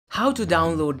How to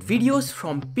download videos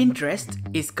from Pinterest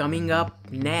is coming up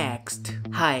next.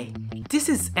 Hi, this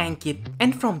is Ankit,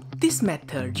 and from this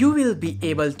method you will be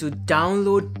able to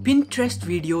download Pinterest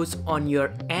videos on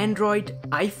your Android,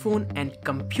 iPhone and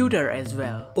computer as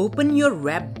well. Open your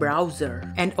web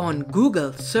browser and on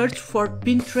Google search for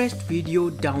Pinterest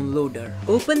video downloader.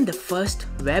 Open the first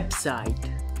website.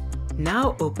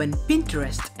 Now open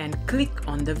Pinterest and click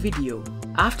on the video.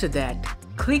 After that,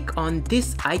 click on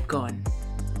this icon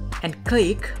and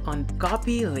click on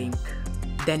copy link.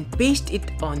 Then paste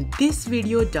it on this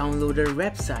video downloader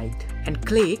website and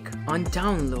click on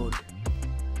download.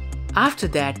 After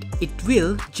that, it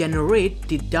will generate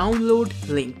the download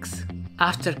links.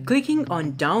 After clicking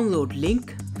on download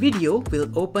link, video will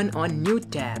open on new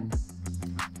tab.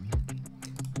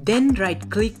 Then right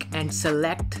click and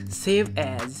select save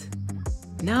as.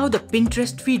 Now the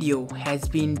Pinterest video has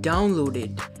been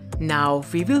downloaded. Now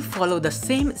we will follow the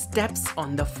same steps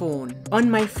on the phone.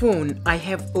 On my phone, I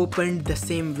have opened the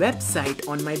same website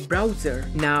on my browser.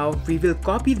 Now we will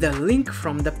copy the link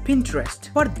from the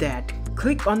Pinterest. For that,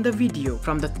 click on the video.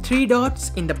 From the three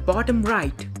dots in the bottom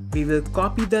right, we will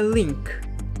copy the link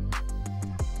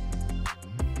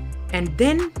and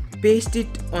then paste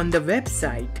it on the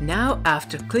website. Now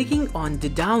after clicking on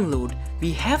the download,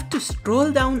 we have to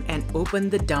scroll down and open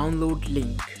the download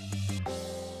link.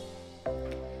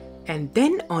 And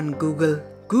then on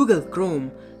Google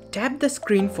Chrome, tap the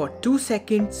screen for 2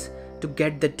 seconds to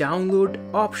get the download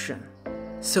option.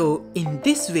 So in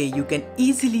this way you can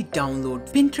easily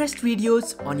download Pinterest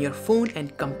videos on your phone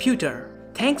and computer.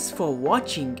 Thanks for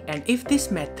watching, and if this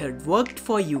method worked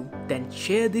for you, then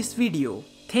share this video.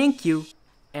 Thank you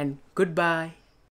and goodbye.